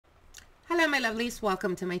Hola my lovelies,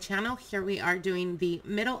 welcome to my channel. Here we are doing the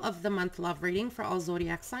middle of the month love reading for all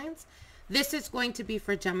zodiac signs. This is going to be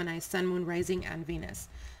for Gemini, Sun, Moon, Rising, and Venus.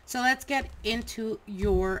 So let's get into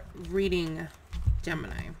your reading,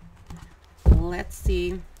 Gemini. Let's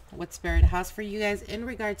see what Spirit has for you guys in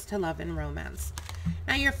regards to love and romance.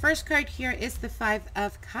 Now your first card here is the Five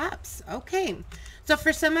of Cups. Okay, so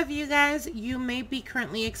for some of you guys, you may be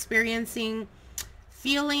currently experiencing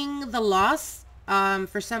feeling the loss.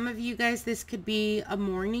 For some of you guys, this could be a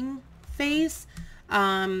mourning phase.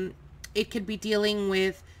 It could be dealing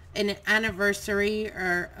with an anniversary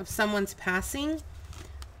or of someone's passing.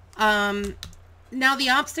 Now the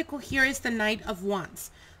obstacle here is the Knight of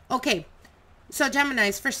Wands. Okay, so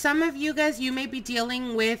Geminis, for some of you guys, you may be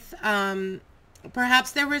dealing with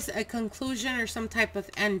perhaps there was a conclusion or some type of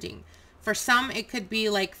ending. For some, it could be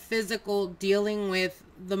like physical, dealing with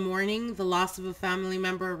the mourning, the loss of a family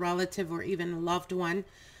member, a relative, or even a loved one.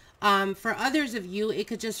 For others of you, it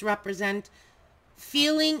could just represent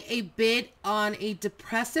feeling a bit on a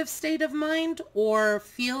depressive state of mind, or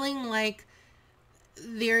feeling like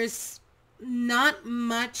there's not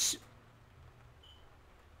much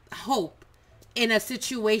hope in a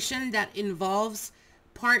situation that involves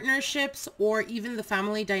partnerships or even the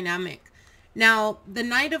family dynamic. Now, the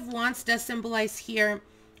Knight of Wands does symbolize here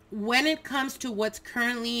when it comes to what's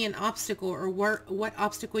currently an obstacle or what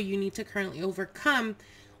obstacle you need to currently overcome.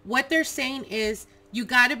 What they're saying is you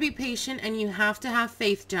got to be patient and you have to have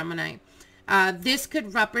faith, Gemini. This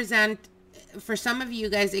could represent, for some of you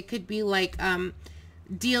guys, it could be like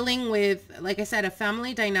dealing with, like I said, a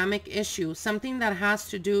family dynamic issue, something that has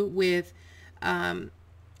to do with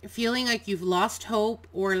feeling like you've lost hope,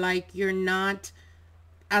 or like you're not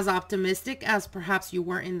as optimistic as perhaps you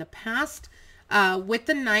were in the past. With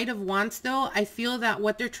the Knight of Wands, though, I feel that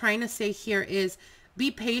what they're trying to say here is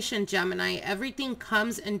be patient, Gemini. Everything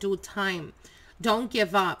comes in due time. Don't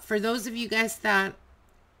give up. For those of you guys that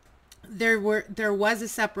there was a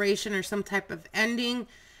separation or some type of ending,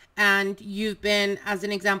 and you've been, as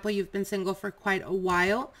an example, you've been single for quite a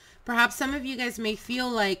while. Perhaps some of you guys may feel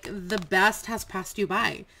like the best has passed you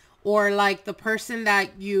by, or like the person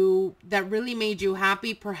that really made you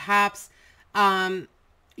happy, perhaps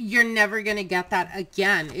you're never gonna get that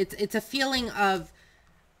again. It's a feeling of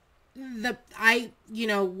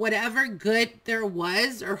whatever good there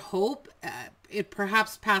was or hope, it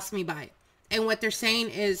perhaps passed me by. And what they're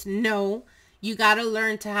saying is, no, you got to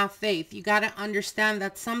learn to have faith. You got to understand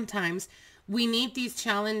that sometimes we need these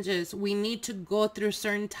challenges. We need to go through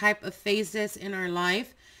certain type of phases in our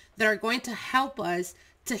life that are going to help us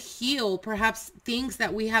to heal perhaps things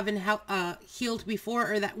that we haven't healed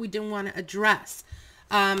before, or that we didn't want to address.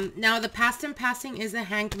 Now the past and passing is a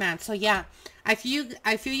Hanged Man. So yeah, I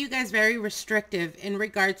feel you guys very restrictive in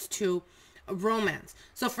regards to romance.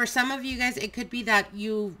 So for some of you guys, it could be that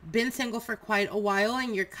you've been single for quite a while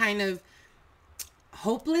and you're kind of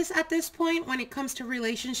hopeless at this point when it comes to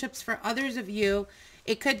relationships. For others of you,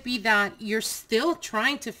 it could be that you're still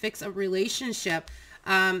trying to fix a relationship.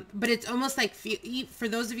 But it's almost like for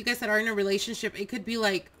those of you guys that are in a relationship, it could be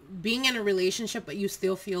like being in a relationship, but you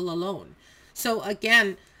still feel alone. So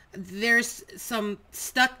again, there's some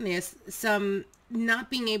stuckness, some not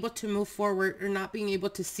being able to move forward, or not being able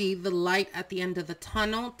to see the light at the end of the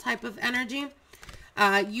tunnel type of energy.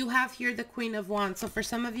 You have here the Queen of Wands. So for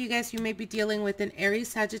some of you guys, you may be dealing with an Aries,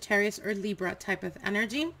 Sagittarius, or Libra type of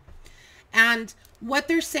energy. And what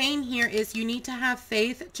they're saying here is you need to have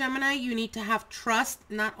faith, Gemini. You need to have trust,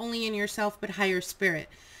 not only in yourself, but higher spirit.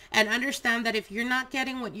 And understand that if you're not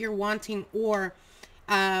getting what you're wanting, or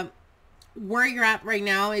where you're at right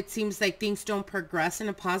now, it seems like things don't progress in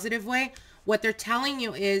a positive way. What they're telling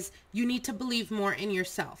you is you need to believe more in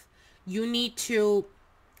yourself. You need to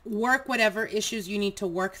work whatever issues you need to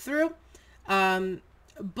work through.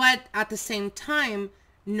 But at the same time,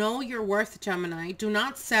 know your worth, Gemini. Do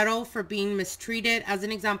not settle for being mistreated. As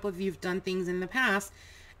an example, if you've done things in the past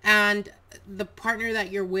and the partner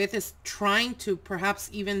that you're with is trying to, perhaps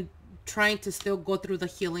even trying to still go through the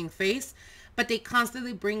healing phase, but they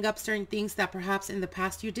constantly bring up certain things that perhaps in the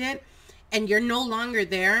past you did, and you're no longer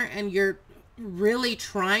there, and you're really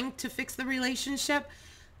trying to fix the relationship.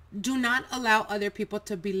 Do not allow other people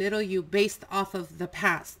to belittle you based off of the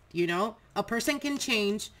past. You know, a person can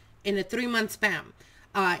change in a 3-month span.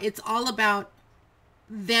 It's all about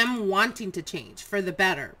them wanting to change for the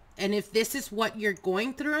better. And if this is what you're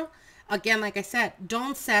going through, again, like I said,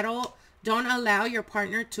 don't settle. Don't allow your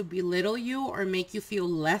partner to belittle you or make you feel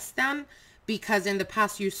less than, because in the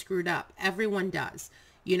past you screwed up. Everyone does,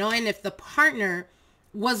 you know. And if the partner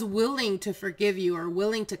was willing to forgive you or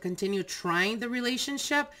willing to continue trying the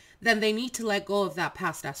relationship, then they need to let go of that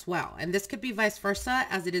past as well. And this could be vice versa,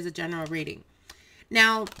 as it is a general reading.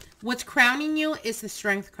 Now, what's crowning you is the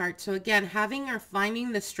Strength card. So again, having or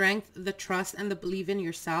finding the strength, the trust, and the belief in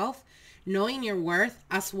yourself, knowing your worth,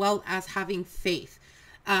 as well as having faith.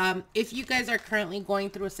 If you guys are currently going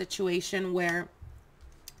through a situation where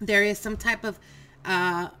there is some type of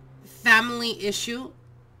family issue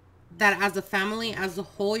that as a family, as a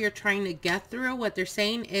whole, you're trying to get through, what they're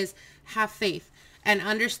saying is have faith and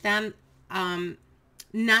understand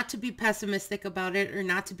not to be pessimistic about it or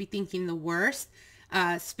not to be thinking the worst.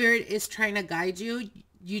 Spirit is trying to guide you.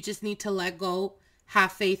 You just need to let go,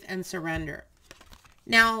 have faith, and surrender.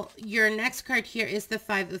 Now, your next card here is the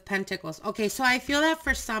Five of Pentacles. Okay, so I feel that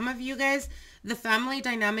for some of you guys, the family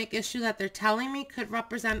dynamic issue that they're telling me could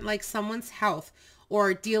represent like someone's health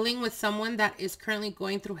or dealing with someone that is currently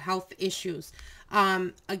going through health issues.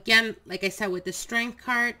 Again, like I said, with the Strength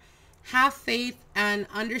card, have faith and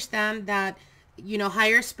understand that, you know,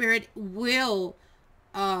 higher spirit will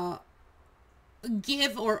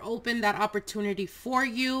give or open that opportunity for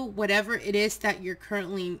you, whatever it is that you're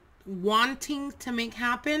currently wanting to make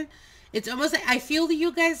happen. It's almost like I feel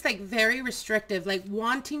you guys like very restrictive, like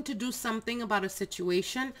wanting to do something about a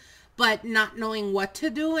situation but not knowing what to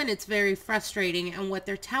do, and it's very frustrating. And what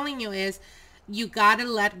they're telling you is you gotta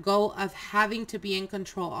let go of having to be in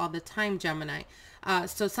control all the time, Gemini.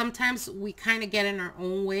 So sometimes we kind of get in our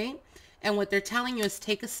own way, and what they're telling you is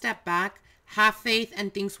take a step back, have faith,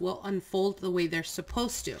 and things will unfold the way they're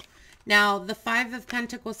supposed to. Now, the Five of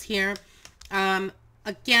Pentacles here,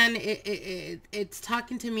 again, it's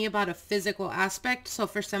talking to me about a physical aspect. So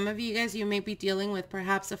for some of you guys, you may be dealing with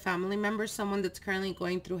perhaps a family member, someone that's currently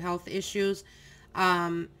going through health issues,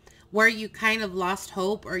 where you kind of lost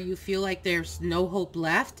hope or you feel like there's no hope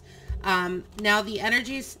left. Now, the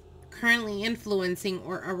energies currently influencing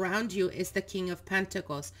or around you is the King of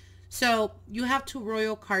Pentacles. So you have two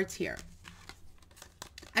royal cards here.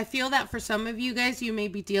 I feel that for some of you guys, you may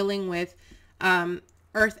be dealing with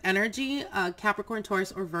earth energy, Capricorn,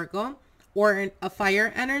 Taurus, or Virgo, or a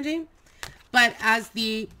fire energy. But as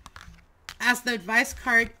the advice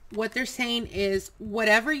card, what they're saying is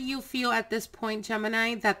whatever you feel at this point,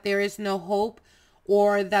 Gemini, that there is no hope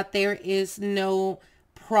or that there is no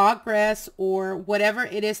progress or whatever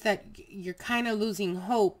it is that you're kind of losing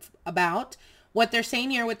hope about, what they're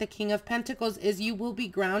saying here with the King of Pentacles is you will be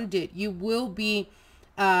grounded. You will be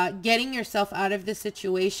getting yourself out of this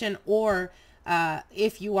situation, or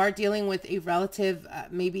if you are dealing with a relative,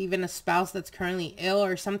 maybe even a spouse that's currently ill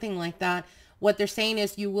or something like that, what they're saying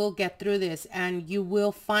is you will get through this and you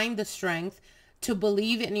will find the strength to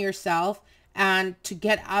believe in yourself and to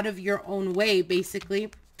get out of your own way,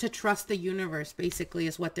 basically, to trust the universe, basically,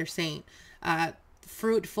 is what they're saying.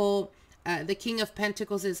 Fruitful, the King of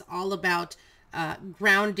Pentacles is all about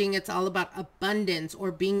grounding. It's all about abundance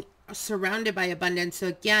or being surrounded by abundance. So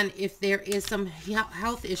again, if there is some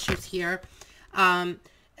health issues here,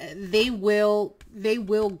 they will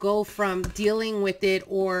go from dealing with it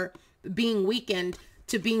or being weakened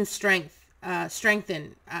to being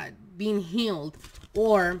strengthened, being healed,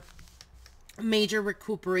 or major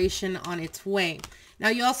recuperation on its way. Now,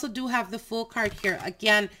 you also do have the Fool card here.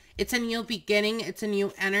 Again, it's a new beginning, it's a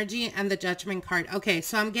new energy, and the Judgment card. Okay,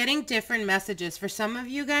 so I'm getting different messages. For some of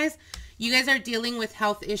you guys are dealing with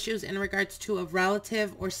health issues in regards to a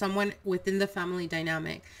relative or someone within the family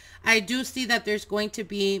dynamic. I do see that there's going to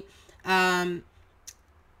be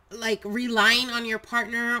like relying on your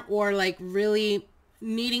partner or like really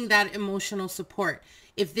needing that emotional support.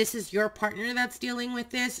 If this is your partner that's dealing with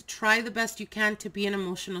this, try the best you can to be an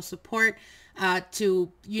emotional support,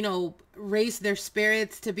 to, you know, raise their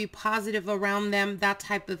spirits, to be positive around them, that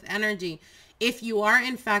type of energy. If you are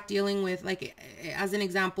in fact dealing with, like, as an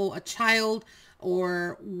example, a child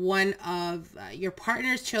or one of your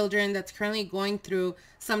partner's children that's currently going through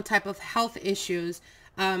some type of health issues,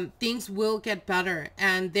 things will get better,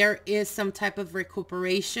 and there is some type of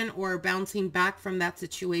recuperation or bouncing back from that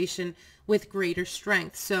situation with greater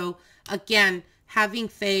strength. So again, having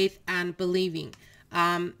faith and believing.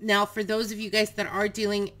 Now, for those of you guys that are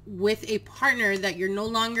dealing with a partner that you're no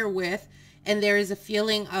longer with, and there is a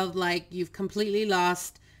feeling of like you've completely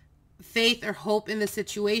lost faith or hope in the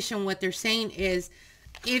situation, what they're saying is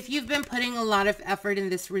if you've been putting a lot of effort in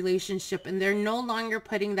this relationship and they're no longer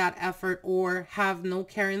putting that effort or have no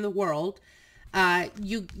care in the world,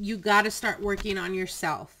 you got to start working on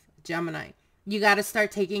yourself, Gemini. You got to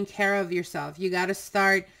start taking care of yourself. You got to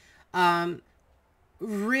start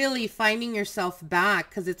really finding yourself back,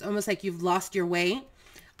 because it's almost like you've lost your way.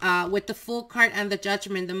 With the Fool card and the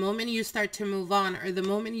Judgment, the moment you start to move on, or the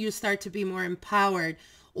moment you start to be more empowered,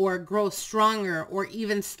 or grow stronger or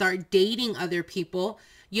even start dating other people,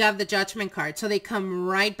 you have the Judgment card. So they come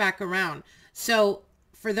right back around. So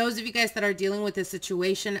for those of you guys that are dealing with this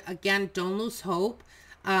situation, again, don't lose hope.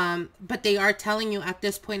 But they are telling you at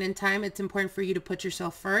this point in time, it's important for you to put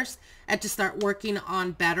yourself first and to start working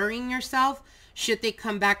on bettering yourself. Should they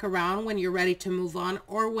come back around when you're ready to move on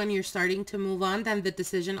or when you're starting to move on, then the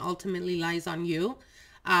decision ultimately lies on you.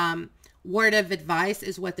 Word of advice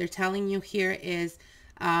is what they're telling you here is,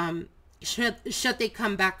 should they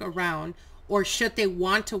come back around or should they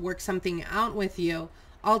want to work something out with you,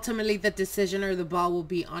 ultimately the decision or the ball will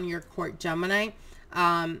be on your court, Gemini.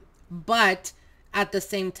 But at the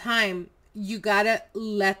same time, you gotta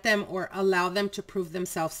let them or allow them to prove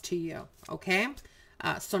themselves to you. Okay.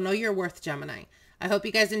 So know your worth, Gemini. I hope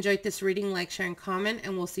you guys enjoyed this reading. Like, share, and comment,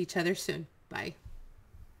 and we'll see each other soon. Bye.